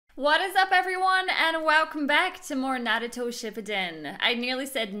What is up, everyone, and welcome back to more Naruto Shippuden. I nearly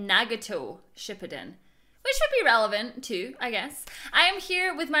said Nagato Shippuden, which would be relevant too, I guess. I am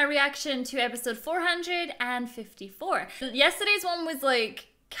here with my reaction to episode 454. Yesterday's one was like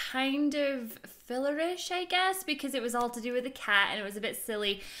kind of fillerish, I guess, because it was all to do with the cat and it was a bit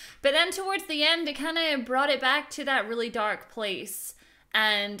silly. But then towards the end, it kind of brought it back to that really dark place.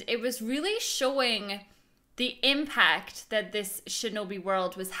 And it was really showing the impact that this shinobi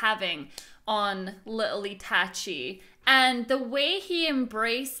world was having on little Itachi. And the way he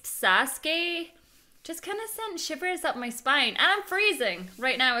embraced Sasuke just kind of sent shivers up my spine. And I'm freezing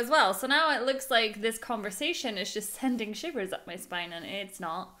right now as well. So now it looks like this conversation is just sending shivers up my spine, and it's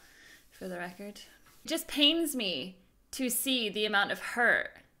not, for the record. It just pains me to see the amount of hurt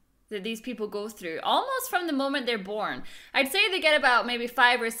that these people go through almost from the moment they're born. I'd say they get about maybe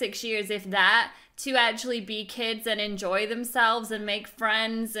 5 or 6 years, if that, to actually be kids and enjoy themselves and make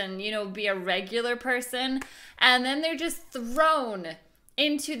friends and, you know, be a regular person. And then they're just thrown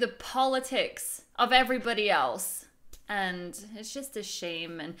into the politics of everybody else. And it's just a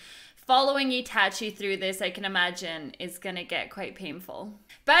shame. And following Itachi through this, I can imagine, is gonna get quite painful.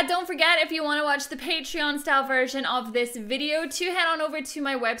 But don't forget, if you want to watch the Patreon style version of this video, to head on over to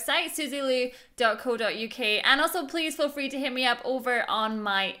my website, suzylu.co.uk. And also please feel free to hit me up over on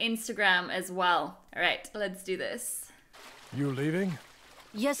my Instagram as well. Alright, let's do this. You leaving?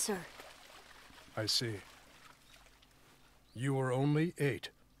 Yes, sir. I see. You were only 8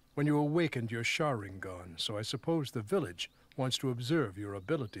 when you awakened your Sharingan, so I suppose the village wants to observe your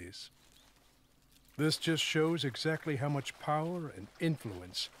abilities. This just shows exactly how much power and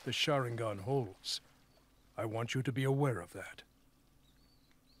influence the Sharingan holds. I want you to be aware of that.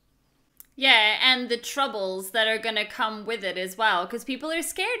 Yeah, and the troubles that are gonna come with it as well, because people are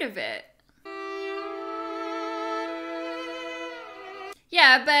scared of it.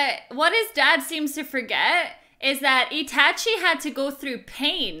 Yeah, but what his dad seems to forget is that Itachi had to go through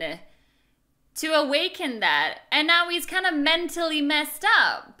pain to awaken that, and now he's kind of mentally messed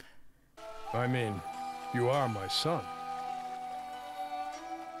up. I mean, you are my son.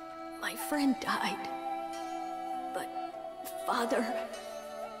 My friend died. But, Father...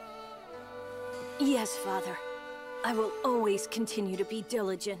 Yes, Father. I will always continue to be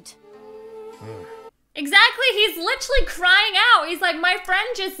diligent. Exactly, he's literally crying out. He's like, my friend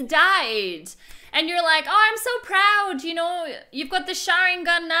just died. And you're like, oh, I'm so proud, you know, you've got the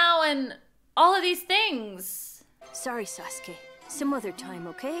Sharingan now and all of these things. Sorry, Sasuke. Some other time,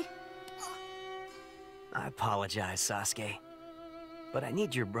 okay? I apologize, Sasuke, but I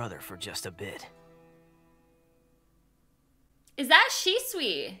need your brother for just a bit. Is that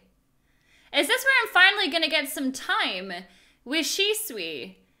Shisui? Is this where I'm finally gonna get some time with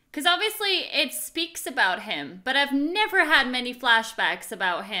Shisui? Because obviously it speaks about him, but I've never had many flashbacks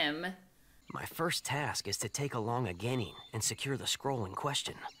about him. My first task is to take along a genin and secure the scroll in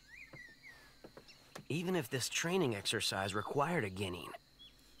question. Even if this training exercise required a genin,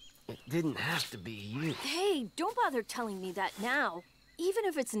 it didn't have to be you. Hey, don't bother telling me that now. Even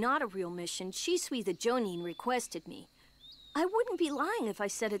if it's not a real mission, Shisui the Jonin requested me. I wouldn't be lying if I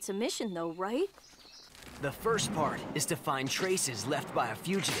said it's a mission though, right? The first part is to find traces left by a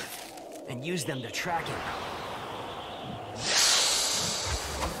fugitive and use them to track him.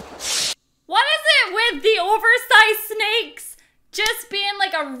 What is it with the oversized snakes just being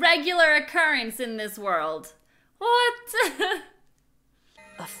like a regular occurrence in this world? What?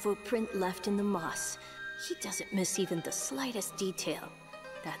 A footprint left in the moss. He doesn't miss even the slightest detail.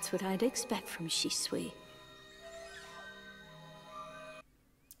 That's what I'd expect from Shisui.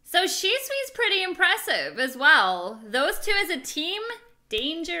 So Shisui's pretty impressive as well. Those two as a team,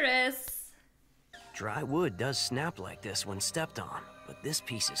 dangerous. Dry wood does snap like this when stepped on, but this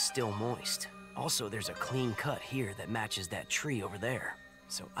piece is still moist. Also, there's a clean cut here that matches that tree over there.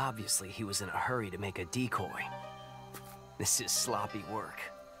 So obviously he was in a hurry to make a decoy. This is sloppy work.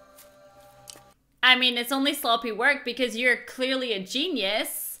 I mean, it's only sloppy work because you're clearly a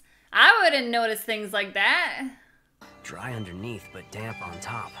genius. I wouldn't notice things like that. Dry underneath, but damp on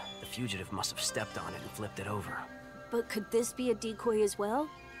top. The fugitive must have stepped on it and flipped it over. But could this be a decoy as well?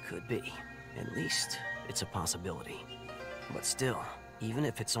 Could be. At least, it's a possibility. But still, even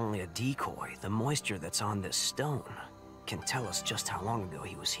if it's only a decoy, the moisture that's on this stone can tell us just how long ago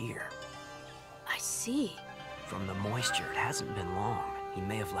he was here. I see. From the moisture, it hasn't been long. He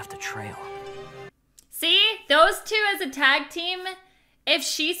may have left a trail. See, those two as a tag team, if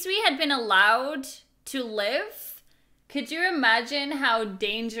Shisui had been allowed to live, could you imagine how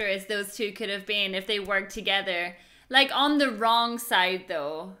dangerous those two could have been if they worked together? Like, on the wrong side,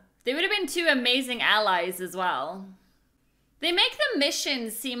 though. They would have been two amazing allies as well. They make the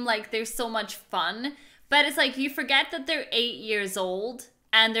missions seem like they're so much fun, but it's like you forget that they're 8 years old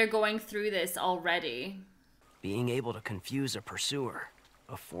and they're going through this already. Being able to confuse a pursuer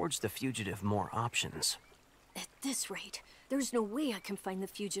affords the fugitive more options. At this rate, there's no way I can find the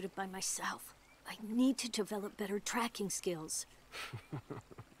fugitive by myself. I need to develop better tracking skills.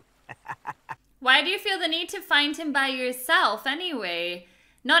 Why do you feel the need to find him by yourself anyway?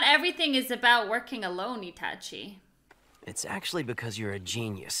 Not everything is about working alone, Itachi. It's actually because you're a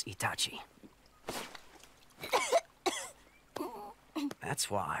genius, Itachi. That's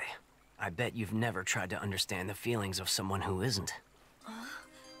why. I bet you've never tried to understand the feelings of someone who isn't.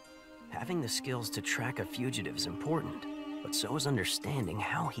 Having the skills to track a fugitive is important, but so is understanding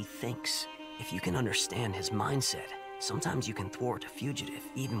how he thinks. If you can understand his mindset, sometimes you can thwart a fugitive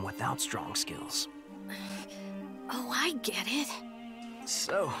even without strong skills. Oh, I get it.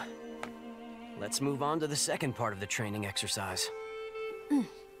 So, let's move on to the second part of the training exercise.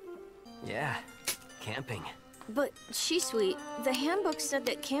 Yeah, camping. But, Shisui, the handbook said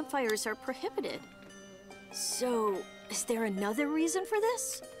that campfires are prohibited. So, is there another reason for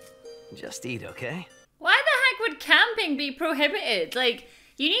this? Just eat, okay? Why the heck would camping be prohibited? Like,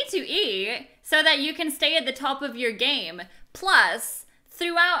 you need to eat so that you can stay at the top of your game. Plus,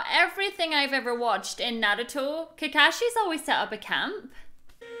 throughout everything I've ever watched in Naruto, Kakashi's always set up a camp.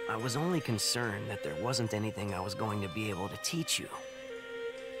 I was only concerned that there wasn't anything I was going to be able to teach you.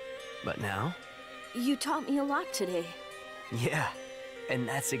 But now? You taught me a lot today. Yeah, and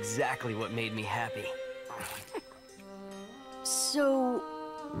that's exactly what made me happy. So,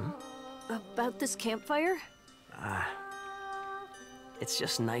 about this campfire? It's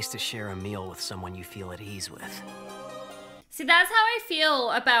just nice to share a meal with someone you feel at ease with. See, that's how I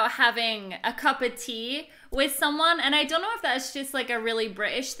feel about having a cup of tea with someone, and I don't know if that's just like a really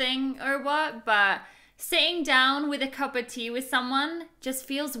British thing or what, but sitting down with a cup of tea with someone just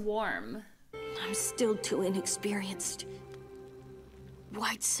feels warm. I'm still too inexperienced.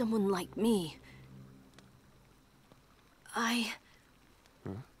 Why'd someone like me? I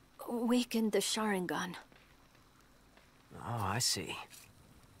awakened the Sharingan. Oh, I see.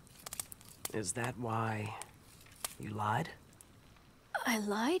 Is that why you lied? I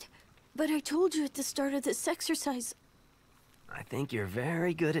lied? But I told you at the start of this exercise. I think you're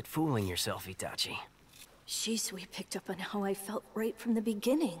very good at fooling yourself, Itachi. Shisui picked up on how I felt right from the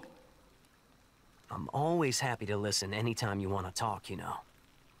beginning. I'm always happy to listen anytime you want to talk, you know.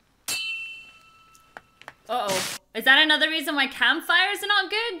 Uh-oh. Is that another reason why campfires are not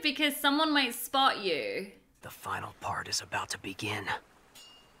good? Because someone might spot you. The final part is about to begin.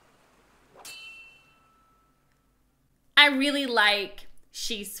 I really like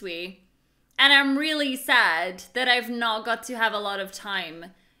Shisui. And I'm really sad that I've not got to have a lot of time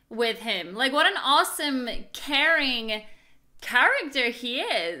with him. Like, what an awesome, caring character he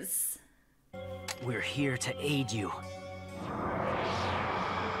is. We're here to aid you.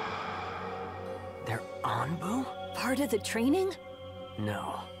 They're Anbu? Part of the training?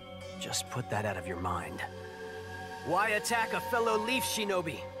 No. Just put that out of your mind. Why attack a fellow Leaf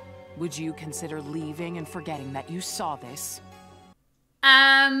Shinobi? Would you consider leaving and forgetting that you saw this?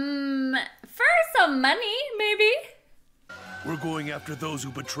 For some money, maybe? We're going after those who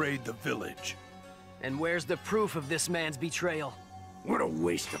betrayed the village. And where's the proof of this man's betrayal? What a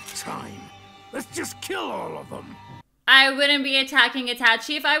waste of time. Let's just kill all of them. I wouldn't be attacking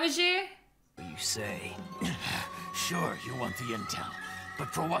Itachi if I was you. You say. Sure, you want the intel,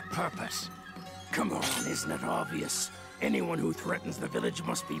 but for what purpose? Come on, isn't it obvious? Anyone who threatens the village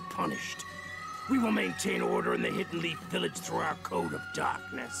must be punished. We will maintain order in the Hidden Leaf Village through our code of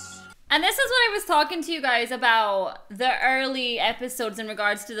darkness. And this is what I was talking to you guys about the early episodes in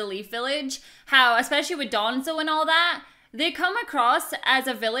regards to the Leaf Village. How, especially with Donzo and all that, they come across as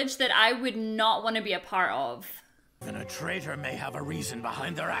a village that I would not want to be a part of. Then a traitor may have a reason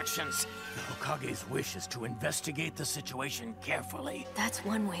behind their actions. The Hokage's wish is to investigate the situation carefully. That's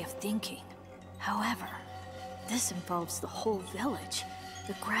one way of thinking. However, this involves the whole village.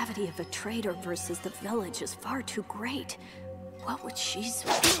 The gravity of a traitor versus the village is far too great. What would she say?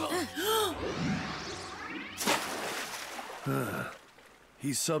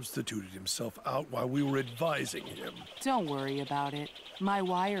 He substituted himself out while we were advising him. Don't worry about it. My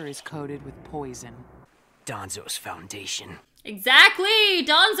wire is coated with poison. Donzo's foundation. Exactly!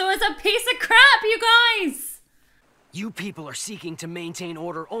 Donzo is a piece of crap, you guys! You people are seeking to maintain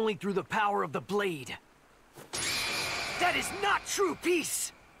order only through the power of the blade. That is not true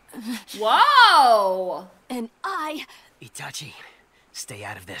peace! Whoa! And Itachi, stay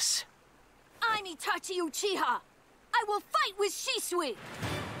out of this. I'm Itachi Uchiha. I will fight with Shisui.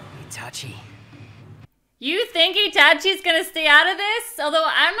 Itachi. You think Itachi's gonna stay out of this? Although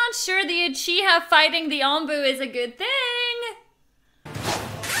I'm not sure the Uchiha fighting the Anbu is a good thing.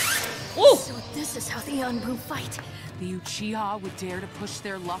 Ooh. So this is how the Anbu fight. The Uchiha would dare to push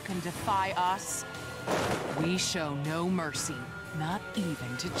their luck and defy us? We show no mercy, not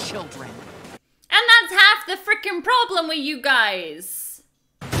even to children. And that's half the frickin' problem with you guys.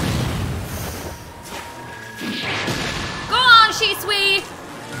 Go on, Shisui!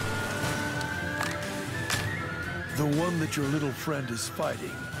 The one that your little friend is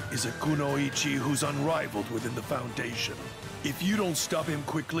fighting is a kunoichi who's unrivaled within the Foundation. If you don't stop him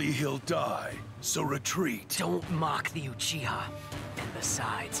quickly, he'll die. So retreat. Don't mock the Uchiha. And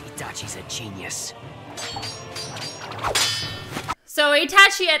besides, Itachi's a genius. So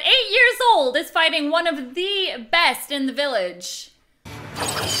Itachi at 8 years old is fighting one of the best in the village.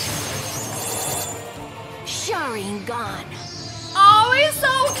 Sharingan. Oh, he's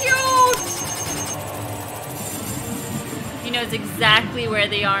so cute! He knows exactly where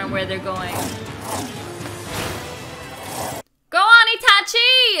they are and where they're going. Go on,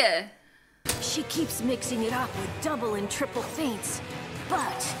 Itachi! She keeps mixing it up with double and triple feints,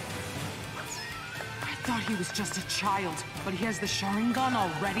 but... I thought he was just a child, but he has the Sharingan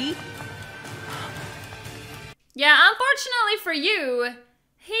already? Yeah, unfortunately for you,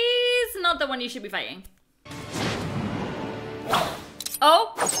 he's not the one you should be fighting.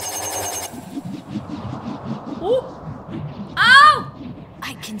 Oh! Ooh! Oh!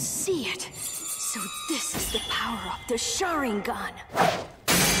 I can see it. So this is the power of the Sharingan.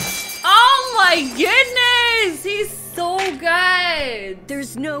 Oh my goodness! He's so good!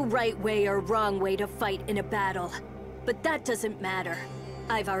 There's no right way or wrong way to fight in a battle. But that doesn't matter.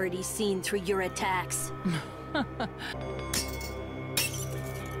 I've already seen through your attacks.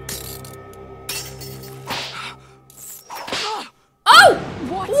 Oh!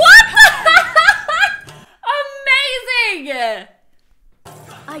 What the Amazing!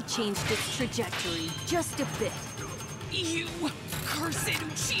 I changed its trajectory just a bit. You cursed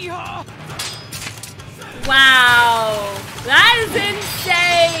Uchiha! Wow! That is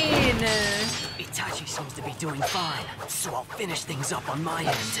insane! Itachi seems to be doing fine, so I'll finish things up on my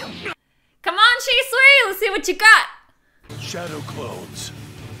end. Come on, Shisui! Let's see what you got! Shadow clones.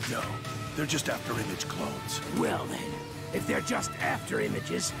 No, they're just after image clones. Well then, if they're just after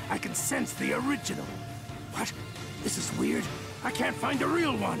images, I can sense the original. What? This is weird. I can't find a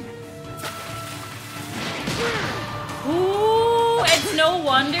real one. Ooh, it's no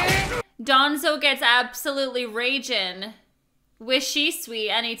wonder Danzo gets absolutely raging with Shisui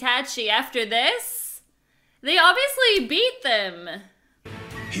and Itachi after this. They obviously beat them.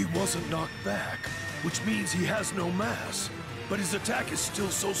 He wasn't knocked back, which means he has no mass. But his attack is still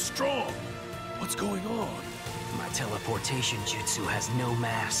so strong. What's going on? My teleportation jutsu has no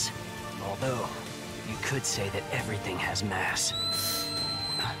mass. Although, you could say that everything has mass.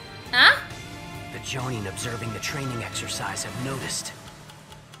 Huh? The Jonin observing the training exercise have noticed.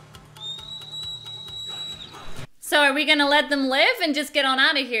 So are we gonna let them live and just get on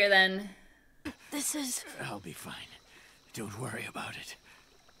out of here then? This is... I'll be fine. Don't worry about it.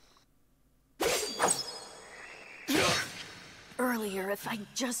 Earlier, if I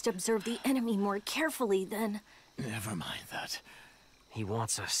just observed the enemy more carefully, then... Never mind that. He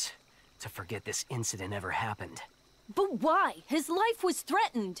wants us to forget this incident ever happened. But why? His life was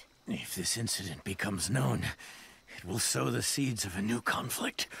threatened. If this incident becomes known, it will sow the seeds of a new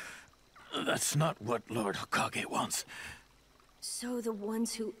conflict. That's not what Lord Hokage wants. So the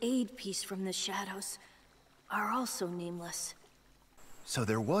ones who aid peace from the shadows are also nameless. So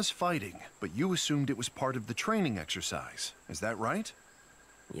there was fighting, but you assumed it was part of the training exercise. Is that right?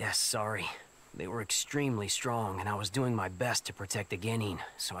 Yes, sorry. They were extremely strong, and I was doing my best to protect the Genin,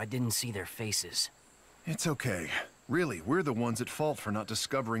 so I didn't see their faces. It's okay. Really, we're the ones at fault for not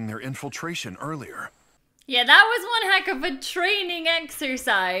discovering their infiltration earlier. Yeah, that was one heck of a training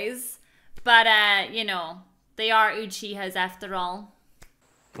exercise. But, you know, they are Uchihas after all.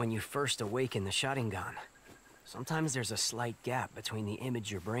 When you first awaken the Sharingan, sometimes there's a slight gap between the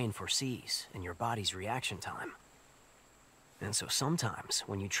image your brain foresees and your body's reaction time. And so sometimes,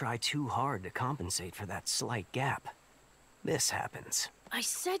 when you try too hard to compensate for that slight gap, this happens. I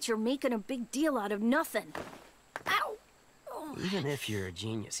said you're making a big deal out of nothing. Ow! Oh. Even if you're a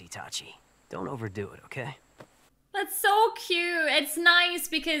genius, Itachi, don't overdo it, okay? That's so cute. It's nice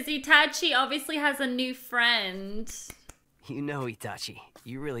because Itachi obviously has a new friend. You know, Itachi,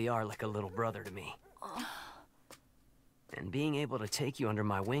 you really are like a little brother to me. And being able to take you under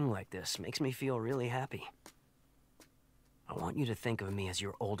my wing like this makes me feel really happy. I want you to think of me as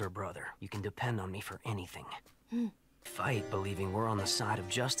your older brother. You can depend on me for anything. Fight believing we're on the side of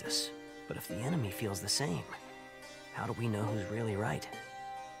justice. But if the enemy feels the same, how do we know who's really right?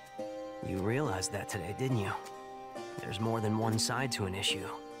 You realized that today, didn't you? There's more than one side to an issue.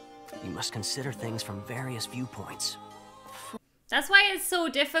 You must consider things from various viewpoints. That's why it's so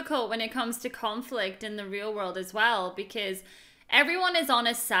difficult when it comes to conflict in the real world as well, because everyone is on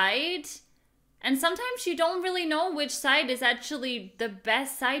a side, and sometimes you don't really know which side is actually the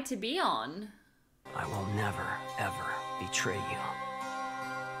best side to be on. I will never, ever betray you.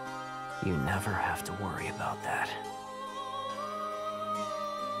 You never have to worry about that.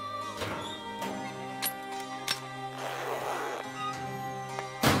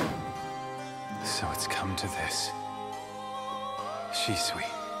 So it's come to this. Shisui,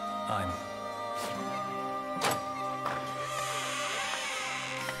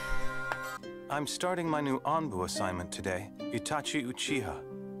 I'm starting my new Anbu assignment today, Itachi Uchiha.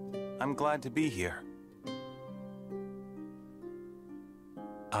 I'm glad to be here.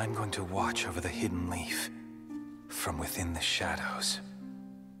 I'm going to watch over the hidden leaf from within the shadows.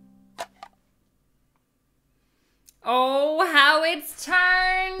 Oh, how it's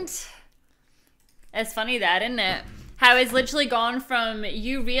turned! It's funny that, isn't it? How it's literally gone from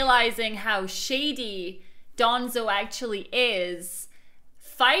you realizing how shady Donzo actually is,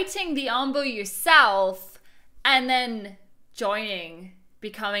 fighting the Anbu yourself, and then joining,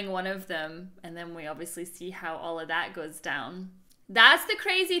 becoming one of them. And then we obviously see how all of that goes down. That's the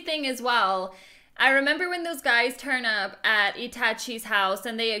crazy thing as well. I remember when those guys turn up at Itachi's house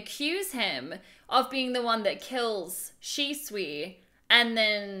and they accuse him of being the one that kills Shisui, and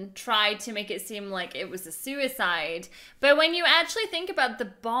then try to make it seem like it was a suicide. But when you actually think about the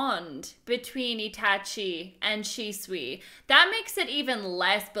bond between Itachi and Shisui, that makes it even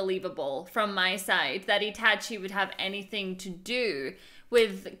less believable from my side that Itachi would have anything to do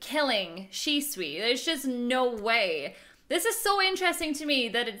with killing Shisui. There's just no way. This is so interesting to me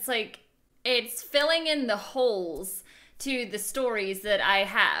that it's like, it's filling in the holes to the stories that I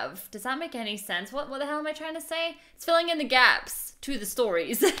have. Does that make any sense? What the hell am I trying to say? It's filling in the gaps to the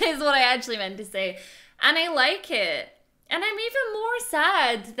stories is what I actually meant to say. And I like it. And I'm even more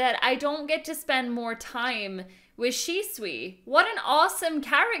sad that I don't get to spend more time with Shisui. What an awesome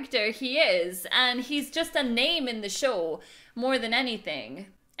character he is. And he's just a name in the show more than anything.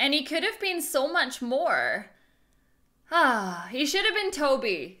 And he could have been so much more. He should have been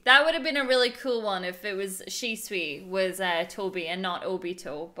Toby. That would have been a really cool one if it was Shisui was Toby and not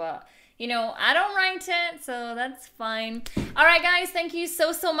Obito. But, you know, I don't write it, so that's fine. Alright guys, thank you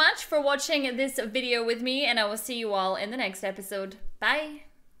so much for watching this video with me, and I will see you all in the next episode. Bye!